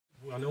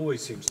one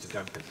always seems to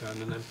damp it down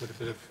and then put a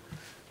bit of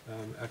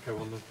echo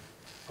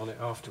on it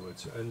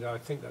afterwards. And I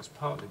think that's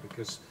partly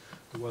because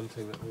the one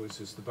thing that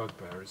always is the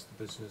bugbear is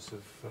the business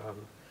of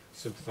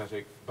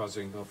sympathetic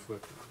buzzing off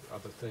with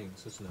other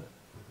things, isn't it?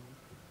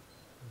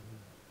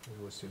 There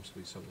always seems to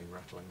be something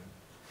rattling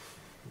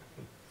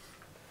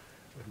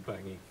and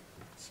banging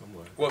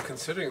somewhere. Well,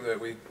 considering that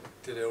we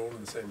did it all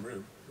in the same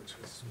room, which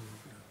was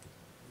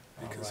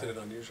considered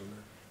unusual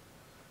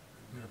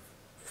now.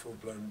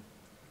 Full-blown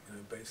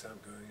bass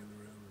amp going in the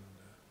room, and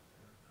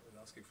I was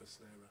asking for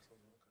snare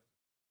rattles and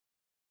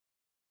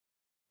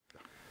all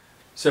kinds.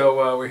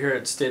 So we're here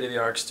at State of the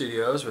Art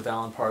Studios with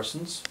Alan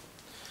Parsons,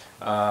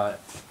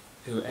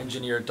 who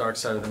engineered Dark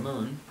Side of the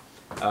Moon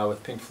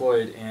with Pink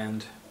Floyd,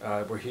 and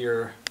we're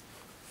here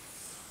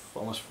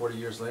almost 40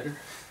 years later.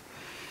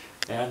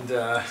 And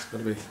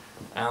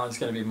Alan's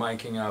going to be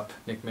miking up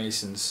Nick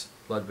Mason's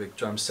Ludwig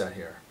drum set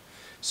here.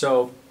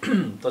 So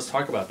let's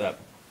talk about that.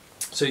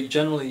 So you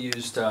generally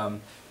used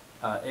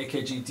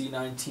AKG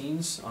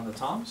D19s on the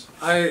toms?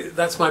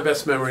 That's my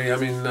best memory. I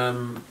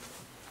mean,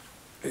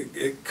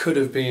 it could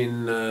have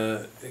been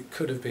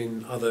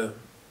other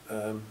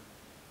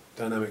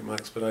dynamic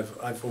mics, but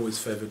I've always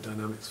favoured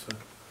dynamics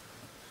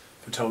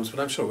for toms. But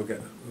I'm sure we'll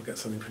get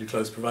something pretty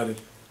close,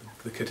 provided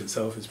the kit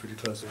itself is pretty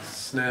close. The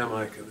snare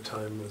mic at the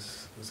time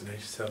was an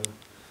 87.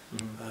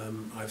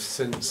 I've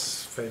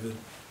since favoured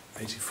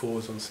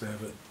 84s on snare,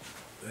 but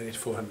the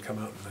 84 hadn't come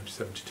out in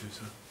 1972,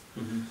 so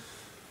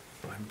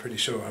I'm pretty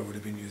sure I would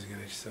have been using an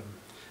 87.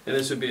 And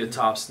this would be a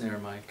top snare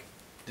mic.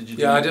 Did you?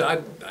 Yeah,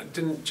 I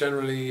didn't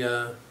generally.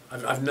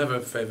 I've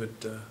never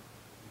favoured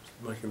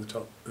miking the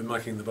top,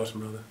 miking the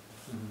bottom rather.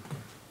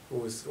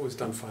 Always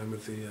done fine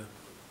with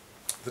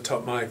the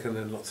top mic, and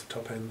then lots of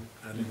top end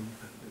adding.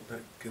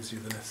 That gives you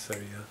the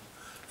necessary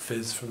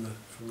fizz from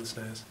the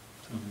snares.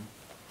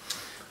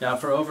 Now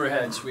for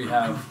overheads, we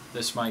have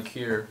this mic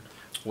here.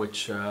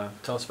 Which,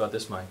 tell us about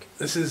this mic.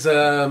 This is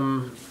a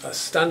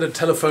standard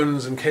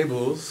telephones and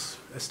cables,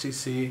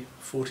 STC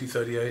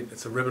 4038.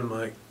 It's a ribbon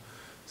mic,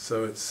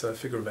 so it's a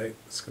figure of 8.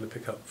 It's going to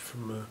pick up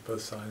from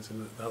both sides,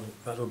 and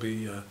that'll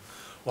be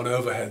on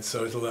overhead,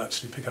 so it'll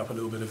actually pick up a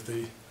little bit of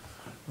the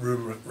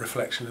room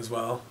reflection as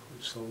well,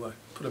 which will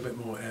put a bit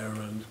more air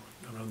around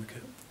the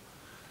kit.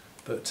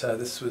 But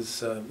this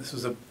was a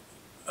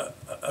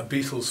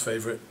Beatles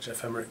favourite.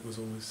 Jeff Emerick was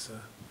always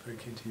very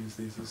keen to use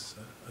these as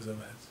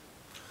overheads.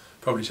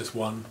 Probably just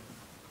one,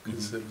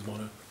 because it was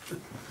mono.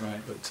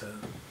 Right. But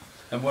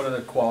and what are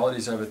the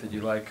qualities of it that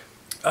you like?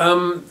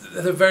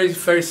 They're very,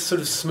 very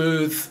sort of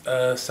smooth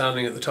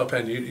sounding at the top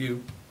end.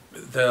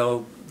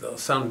 They'll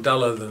sound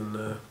duller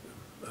than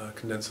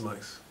condenser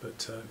mics,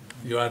 but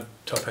you add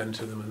top end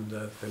to them, and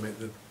they make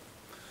the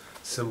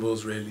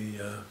cymbals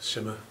really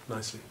shimmer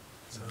nicely.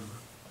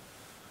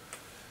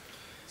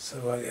 So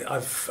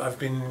I've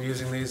been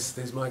using these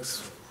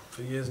mics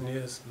for years and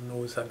years, and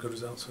always had good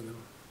results with them.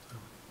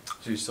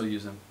 So you still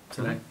use them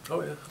today?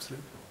 Oh yeah,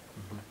 absolutely.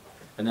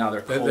 And now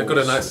they've got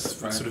a nice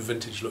sort of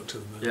vintage look to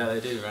them. Yeah, they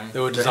do, right? They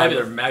were designed.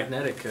 They're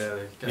magnetic.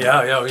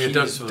 Yeah. You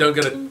don't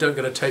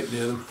get a tape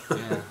near them. Yeah,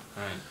 right.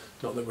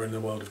 Not that we're in the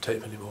world of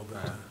tape anymore, but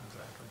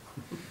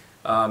exactly.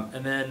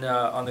 And then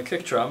on the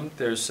kick drum,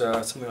 there's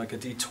something like a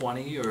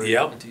D20 or a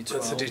D12.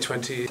 That's a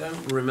D20. I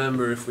don't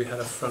remember if we had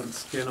a front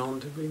skin on,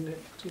 did we,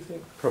 Nick? Do you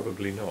think?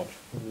 Probably not.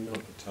 Probably not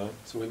at the time.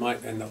 So we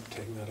might end up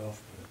taking that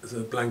off. There's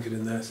a blanket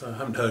in there, so I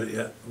haven't heard it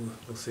yet.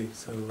 We'll see.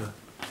 So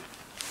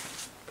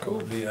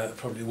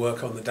probably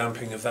work on the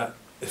damping of that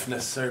if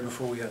necessary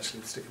before we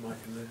actually stick a mic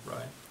in there.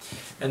 Right.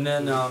 And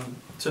then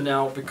so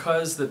now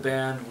because the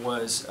band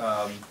was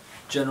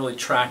generally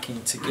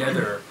tracking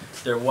together,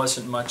 there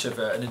wasn't much of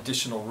an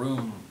additional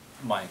room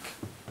mic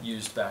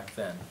used back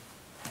then.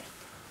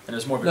 And it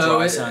was more of a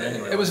dry sound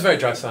anyway. It was a very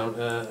dry sound,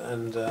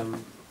 and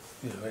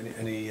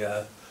any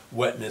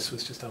wetness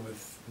was just done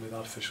with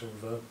artificial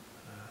reverb.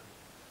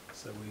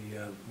 So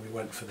we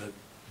went for the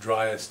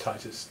driest,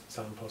 tightest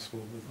sound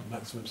possible with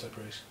maximum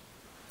separation.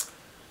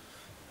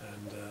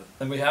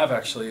 And we have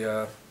actually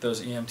those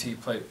EMT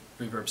plate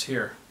reverbs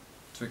here,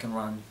 so we can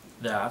run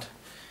that.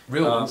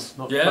 Real ones,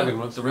 not plug-in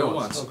ones. The real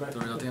ones, oh, great. the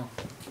real deal.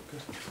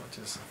 Good. Which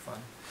is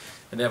fun.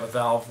 And they have a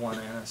valve one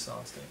and a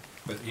solid state.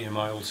 But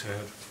EMI also,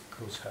 of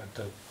course, had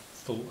the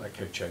full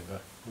echo chamber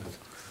with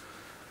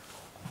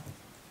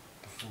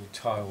the full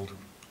tiled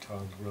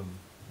room.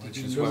 Which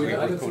is where we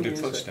recorded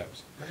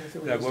footsteps.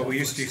 Yeah, well, we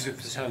used to use it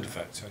for sound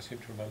effects. I seem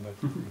to remember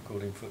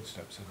recording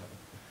footsteps in that.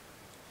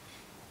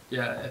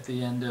 Yeah, at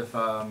the end of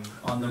On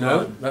the Run.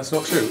 No, that's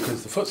not true,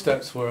 because the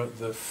footsteps were at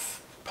the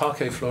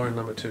parquet floor in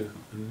number 2,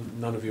 and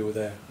none of you were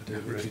there. I did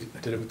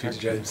it with Peter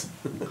James.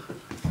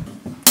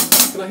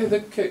 Can I hear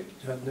the kick?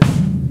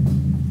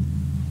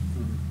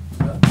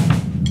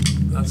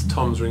 That's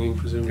Tom's ringing,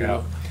 presumably.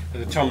 Yeah,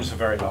 the toms are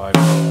very live.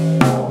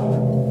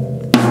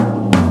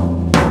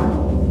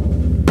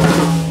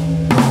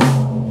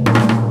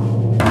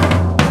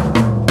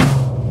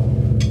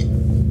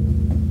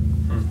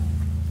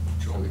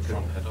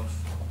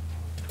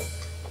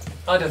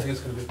 I don't think it's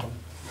going to be a problem.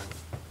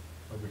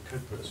 Well, we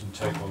could put some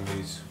tape on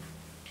these.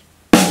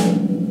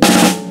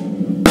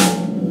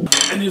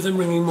 any of them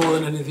ringing more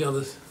than any of the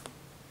others?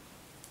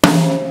 How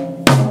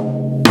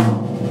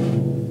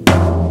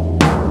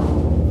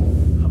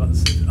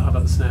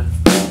about the snare?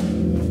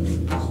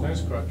 The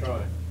snare's quite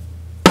dry.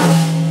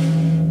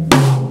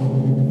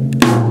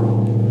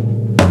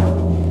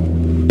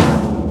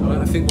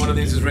 I think one of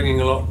these is ringing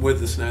a lot with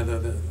the snare,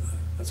 though.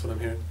 That's what I'm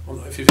hearing.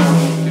 If you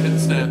hit the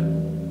snare.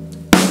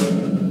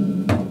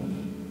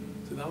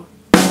 Is it that one?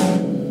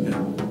 Yeah.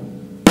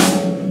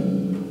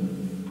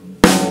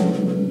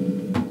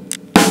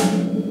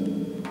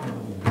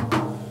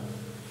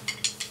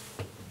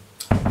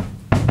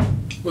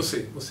 We'll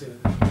see.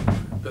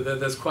 But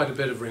there's quite a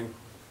bit of ring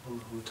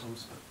on the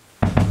toms.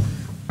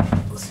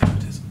 Let's see what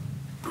it is.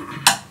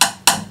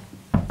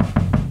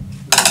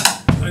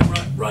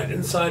 Right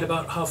inside,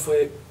 about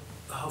halfway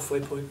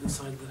point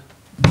inside the.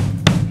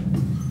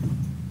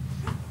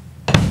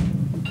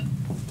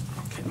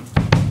 Okay.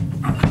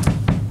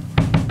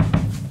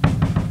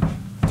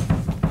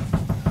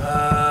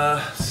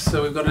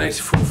 So we've got an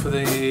 84 for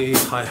the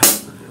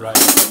hi-hat. Right.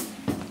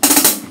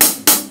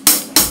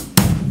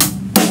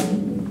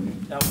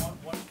 Now,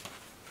 one.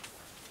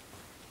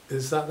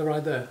 Is that the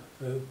ride there?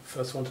 The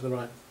first one to the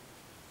right?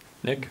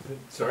 Nick?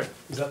 Sorry?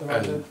 Is that the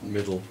ride there?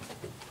 Middle.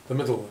 The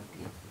middle one?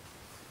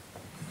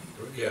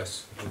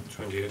 Yes,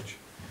 20 inch.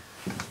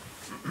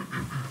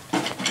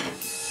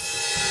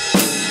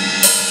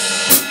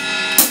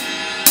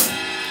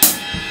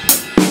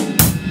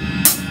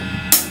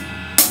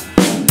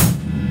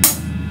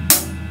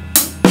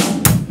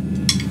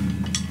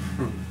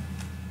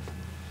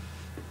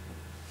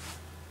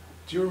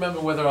 Do you remember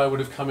whether I would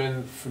have come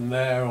in from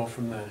there or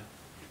from there?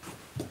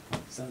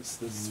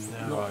 There's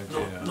No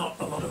idea.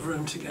 Not a lot of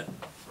room to get.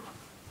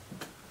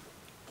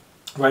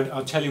 Right,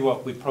 I'll tell you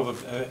what, we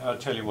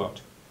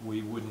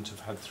wouldn't have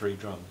had 3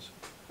 drums.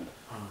 It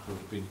would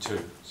have been 2,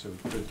 so we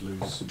could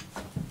lose.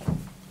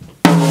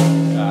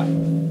 I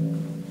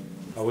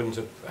wouldn't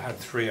have had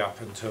 3 up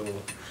until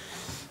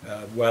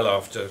well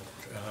after the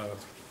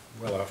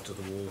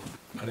war,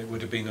 and it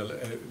would have been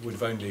it would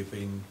have only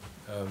been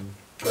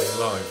playing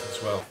live as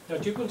well. Now,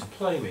 do you want to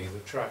play me the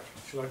track?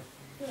 Shall I?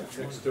 Yeah,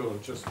 next door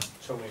and just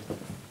tell me.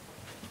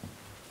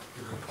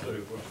 Give me a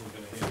clue what I'm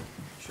going to hear.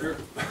 Sure.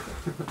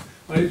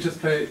 Why don't you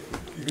just play?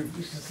 You could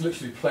just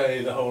literally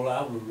play the whole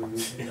album and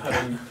have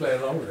them play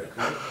along with it.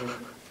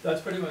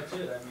 That's pretty much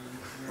it. I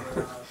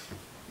mean,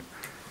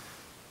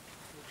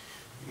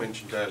 You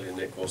mentioned earlier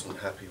Nick wasn't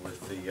happy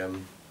with the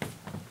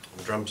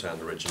drum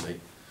sound originally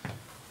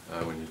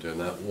when you're doing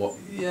that. What?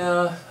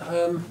 Yeah.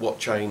 What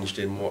changed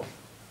in what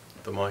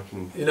the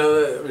miking? You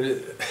know, I mean,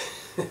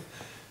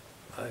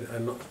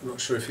 I'm not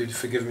sure if you'd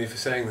forgive me for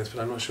saying this,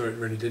 but I'm not sure it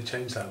really did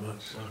change that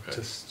much. Okay.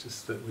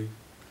 Just that we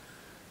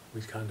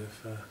kind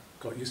of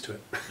got used to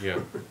it.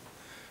 Yeah.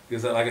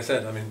 Because, like I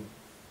said, I mean,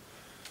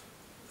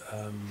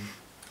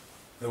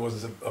 there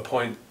was a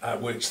point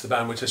at which the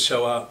band would just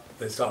show up,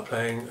 they'd start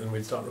playing, and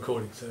we'd start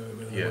recording. So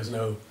there's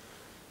no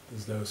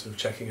sort of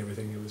checking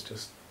everything. It was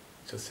just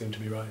seemed to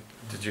be right.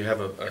 Did you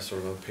have a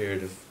sort of a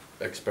period of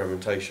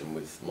experimentation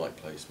with mic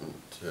placement?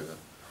 At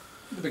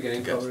the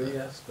beginning, probably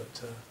yes,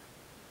 but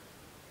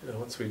you know,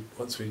 once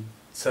we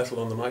settled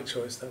on the mic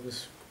choice, that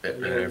was.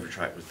 And every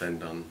track was then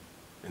done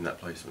in that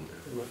placement.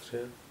 Pretty much,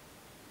 yeah.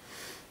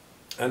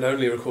 And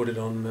only recorded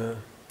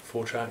on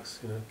 4 tracks.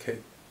 You know,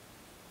 kick,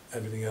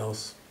 everything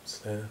else,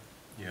 snare.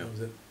 Yeah. That was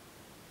it.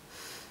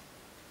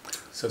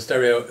 So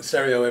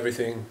stereo,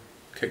 everything,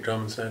 kick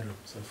drum and snare drum.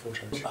 So 4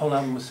 tracks. The whole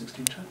album was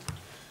 16 tracks.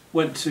 It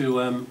went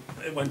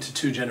to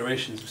 2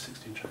 generations of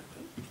 16 tracks.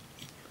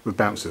 With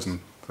bounces and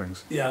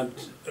things. Yeah,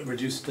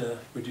 reduced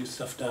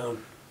stuff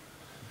down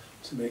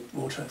to make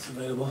more tracks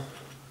available.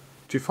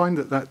 Do you find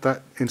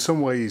that in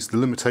some ways the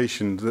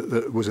limitation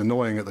that was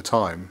annoying at the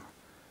time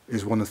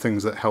is one of the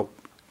things that helped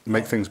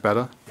make things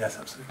better? Yes,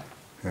 absolutely.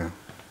 Yeah.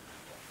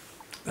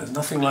 There's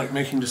nothing like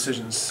making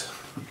decisions.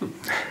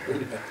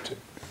 Really have to.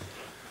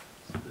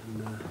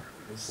 And,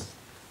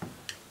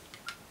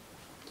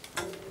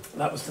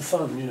 that was the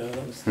fun, you know.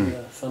 That was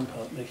the fun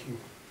part,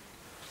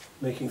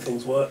 making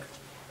things work,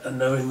 and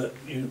knowing that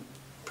you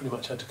pretty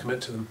much had to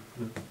commit to them.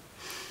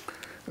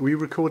 Were you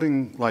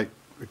recording like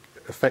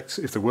effects?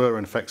 If there were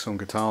effects on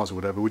guitars or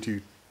whatever, would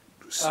you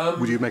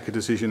make a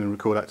decision and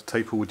record that to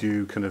tape, or would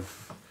you kind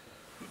of?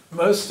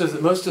 Most of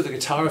the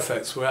guitar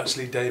effects were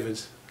actually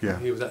David's. Yeah.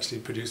 He was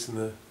actually producing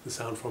the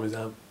sound from his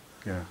amp.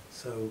 Yeah.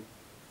 So,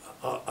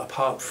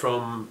 apart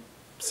from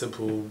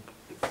simple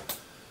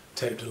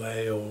tape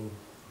delay or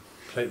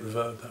plate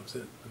reverb, that was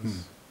it. There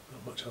was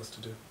not much else to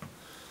do.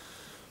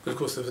 But of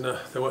course,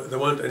 there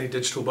weren't any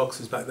digital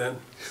boxes back then.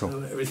 Sure.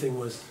 So everything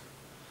was.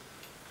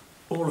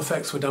 All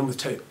effects were done with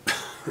tape.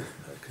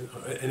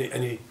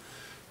 any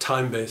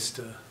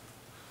time-based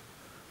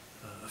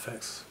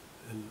effects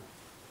in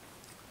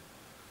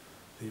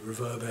the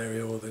reverb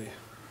area or the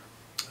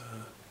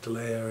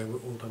delay area were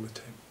all done with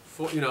tape.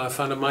 I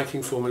found a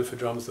miking formula for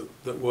drums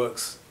that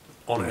works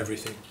on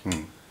everything.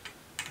 And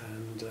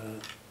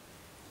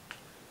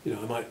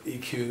I might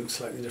EQ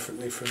slightly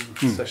differently from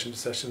session to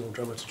session or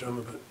drummer to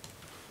drummer, but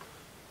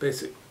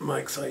basic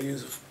mics I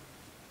use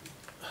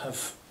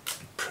have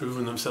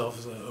proven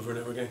themselves over and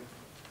over again.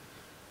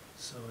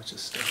 So I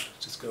just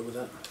go with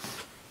that.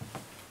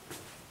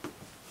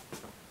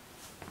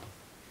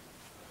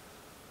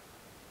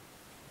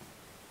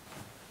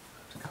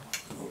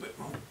 A little bit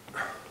more.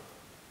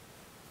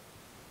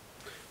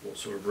 What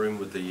sort of room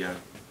were the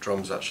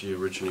drums actually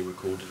originally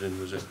recorded in?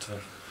 Was it?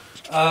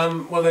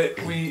 Well,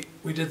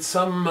 we did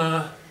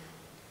some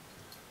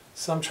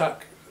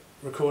track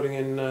recording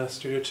in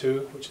Studio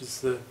 2, which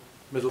is the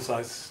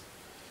middle-sized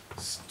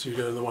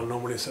studio, the one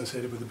normally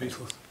associated with the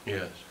Beatles.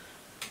 Yes.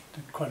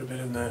 Did quite a bit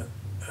in there,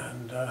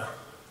 and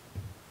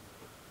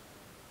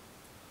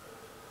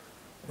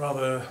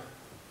rather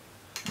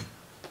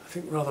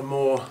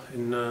more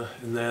in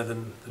there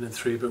than in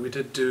 3. But we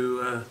did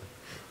do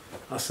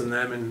Us and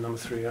Them in number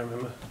 3, I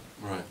remember.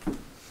 Right.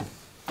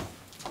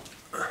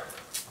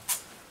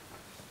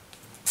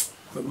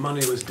 But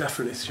Money was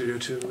definitely Studio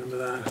 2, remember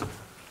that?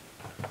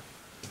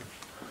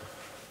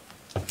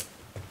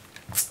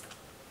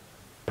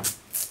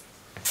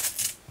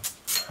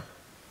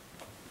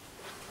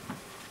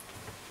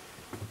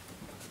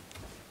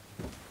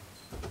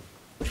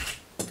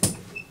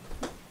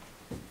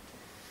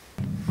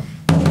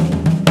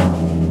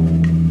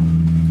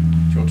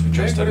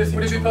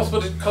 Would it be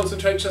possible to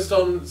concentrate just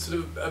on sort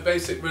of a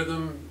basic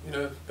rhythm, you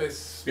know,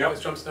 bass,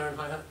 drum, snare and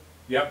hi-hat?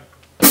 Yep.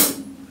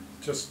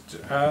 Just,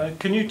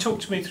 can you talk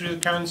to me through the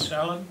cans,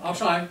 Alan? I'll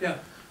try, yeah.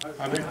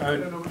 I mean,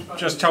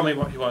 just tell me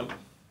what you want.